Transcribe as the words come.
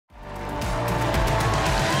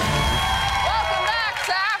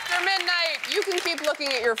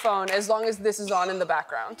your phone as long as this is on in the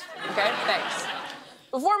background. Okay, thanks.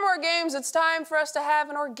 Before more games, it's time for us to have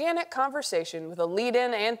an organic conversation with a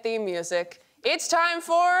lead-in and theme music. It's time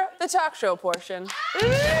for the talk show portion.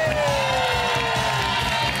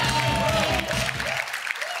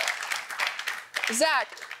 Zach,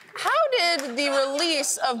 how did the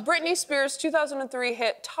release of Britney Spears' 2003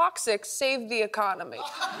 hit Toxic save the economy?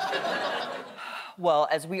 Well,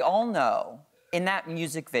 as we all know, in that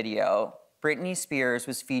music video, Britney Spears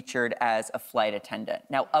was featured as a flight attendant.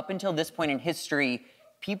 Now, up until this point in history,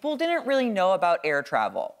 people didn't really know about air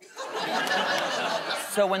travel.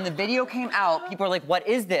 So when the video came out, people were like, what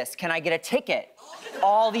is this? Can I get a ticket?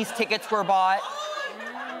 All these tickets were bought.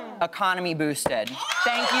 Economy boosted.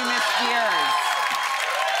 Thank you, Miss Spears.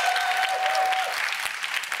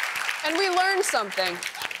 And we learned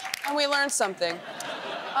something.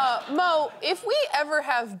 Mo, if we ever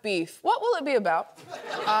have beef, what will it be about?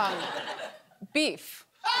 Beef.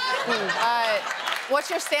 What's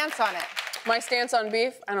your stance on it? My stance on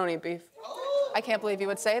beef? I don't eat beef. I can't believe you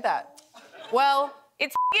would say that. Well,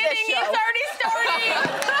 it's beginning. It's already starting.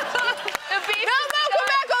 The beef. No, come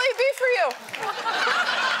back. I'll eat beef for you.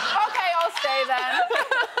 Okay, I'll stay then.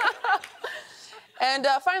 And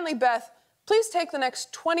finally, Beth, please take the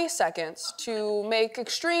next 20 seconds to make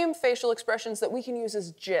extreme facial expressions that we can use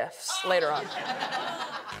as GIFs later on.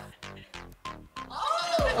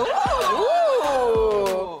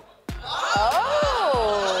 Ooh.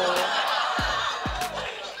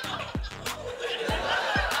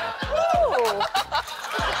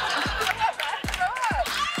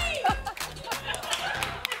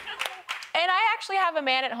 And I actually have a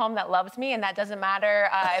man at home that loves me, and that doesn't matter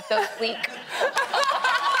if those leak.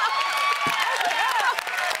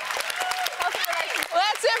 Well,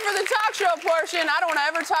 that's it for the talk show portion. I don't want to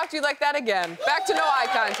ever talk to you like that again. Back to no eye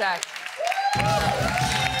contact.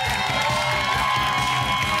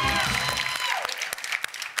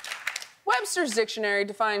 Webster's Dictionary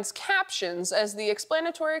defines captions as the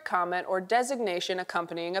explanatory comment or designation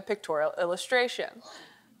accompanying a pictorial illustration.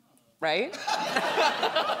 Right?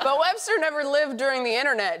 But Webster never lived during the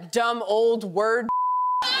internet, dumb old word.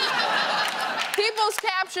 People's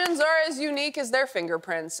captions are as unique as their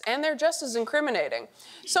fingerprints, and they're just as incriminating.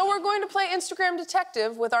 So we're going to play Instagram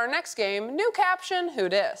Detective with our next game, New Caption, Who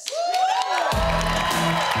Dis?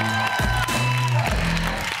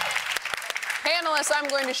 Panelists, I'm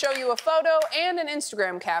going to show you a photo and an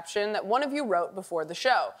Instagram caption that one of you wrote before the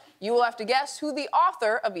show. You will have to guess who the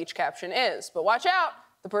author of each caption is, but watch out.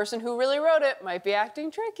 The person who really wrote it might be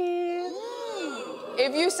acting tricky.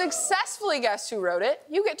 If you successfully guess who wrote it,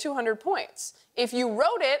 you get 200 points. If you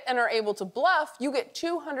wrote it and are able to bluff, you get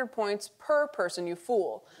 200 points per person you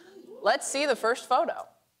fool. Let's see the first photo.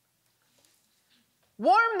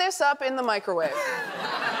 Warm this up in the microwave.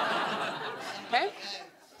 Okay?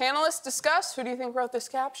 Panelists discuss. Who do you think wrote this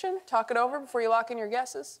caption? Talk it over before you lock in your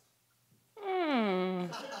guesses.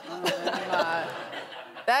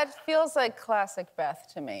 That feels like classic Beth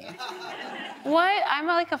to me. What? I'm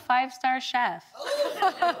like a 5-star chef.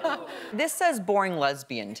 This says boring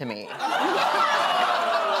lesbian to me.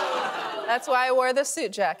 That's why I wore the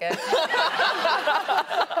suit jacket.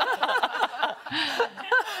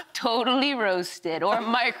 Totally roasted or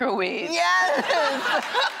microwave. Yes!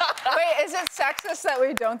 Wait, is it sexist that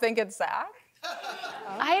we don't think it's Zach?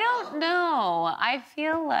 I don't know. I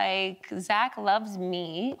feel like Zach loves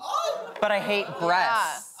me. But I hate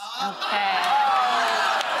breasts. Okay.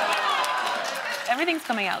 Everything's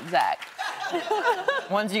coming out, Zach.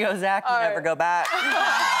 Once you go Zach, you never go back.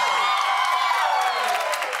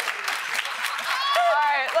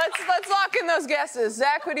 Let's lock in those guesses.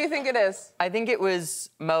 Zach, who do you think it is? I think it was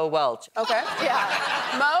Mo Welch. Okay.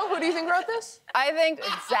 Yeah. Mo, who do you think wrote this? I think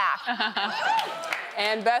it's Zach.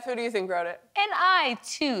 And Beth, who do you think wrote it? And I,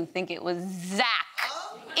 too, think it was Zach.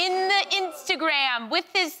 In the Instagram with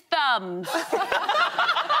his thumbs.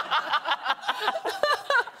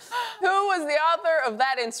 Who was the author of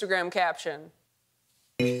that Instagram caption?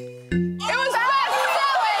 It was Beth!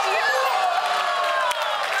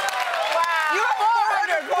 Wow! You have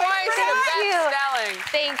 400 points to Beth Stelling.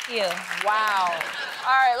 Thank you. Wow. All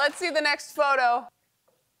right, let's see the next photo.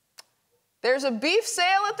 There's a beef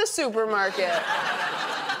sale at the supermarket.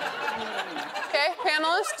 Okay,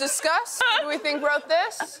 panelists, discuss. Who do we think wrote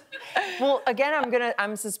this? Well, again,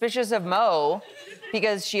 I'm suspicious of Mo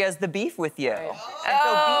because she has the beef with you. And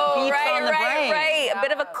so beef's on the brain. Right. A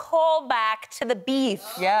bit of a callback to the beef.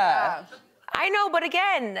 Yeah. I know, but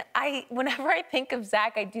again, whenever I think of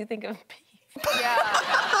Zach, I do think of beef. Yeah.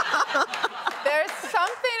 There's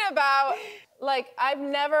something about Like, I've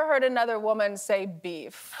never heard another woman say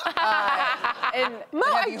beef. Mo,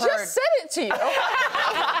 I just said it to you.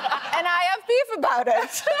 And I have beef about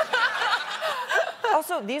it.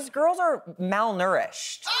 Also, these girls are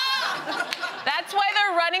malnourished. That's why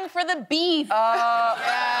they're running for the beef.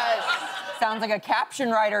 Yes. Sounds like a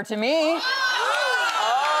caption writer to me.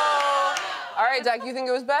 Oh. All right, Zach, you think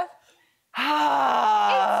it was Beth? It's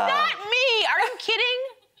not me. Are you kidding?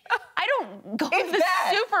 I don't go to the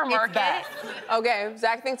supermarket. Okay,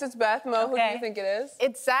 Zach thinks it's Beth. Mo, who do Okay. you think it is?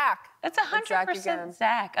 It's Zach. That's Zach again. 100%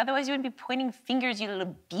 Zach. Otherwise, you wouldn't be pointing fingers, you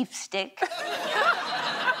little beef stick. All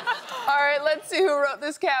right, let's see who wrote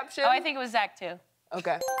this caption. Oh, I think it was Zach, too.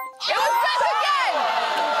 Okay. It was Beth again!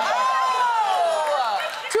 Oh!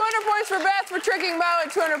 200 points for Beth for tricking Mo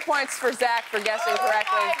and 200 points for Zach for guessing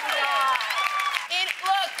correctly.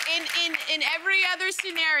 In every other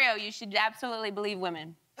scenario, you should absolutely believe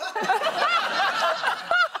women.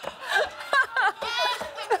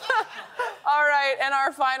 All right, and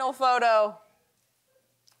our final photo.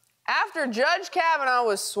 After Judge Kavanaugh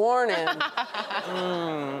was sworn in.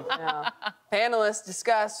 Yeah. Panelists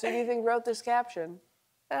discuss. Who do you think wrote this caption?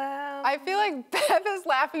 I feel like Beth is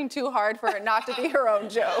laughing too hard for it not to be her own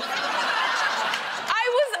joke.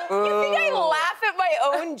 You think I laugh at my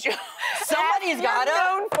own joke? Somebody's got it.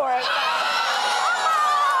 Known for it.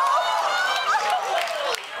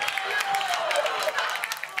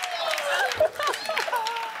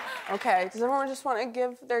 Okay, does everyone just want to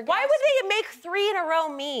give their guess? Why would they make 3 in a row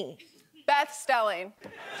me? Beth Stelling.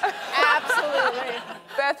 Absolutely.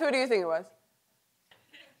 Beth, who do you think it was?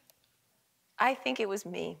 I think it was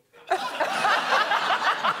me.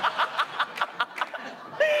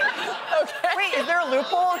 Wait, is there a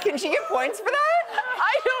loophole? Can she get points for that?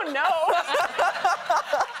 I don't know.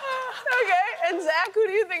 Okay, and Zach, who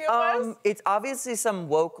do you think it was? It's obviously some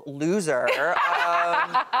woke loser.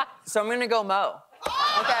 So I'm gonna go Mo.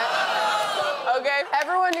 Okay. Okay,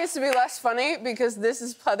 everyone needs to be less funny because this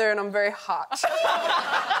is pleather and I'm very hot.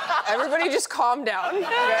 Everybody just calm down,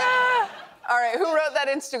 okay? All right, who wrote that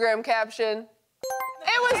Instagram caption?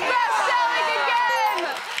 It was Beth Stelling again!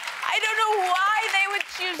 I don't know why they would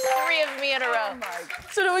choose 3 of me in a row.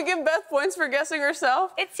 So do we give Beth points for guessing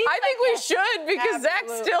herself? It seems I think like we yes. should because Zach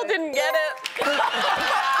still Absolutely. didn't get it.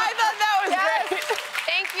 I thought that was great.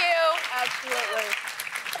 Thank you. Absolutely.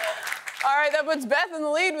 All right, that puts Beth in the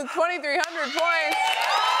lead with 2,300 points.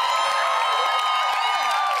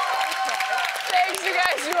 Thanks, you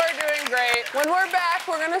guys. You are doing great. When we're back,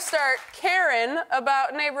 we're going to start caring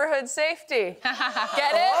about neighborhood safety.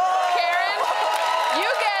 Get it?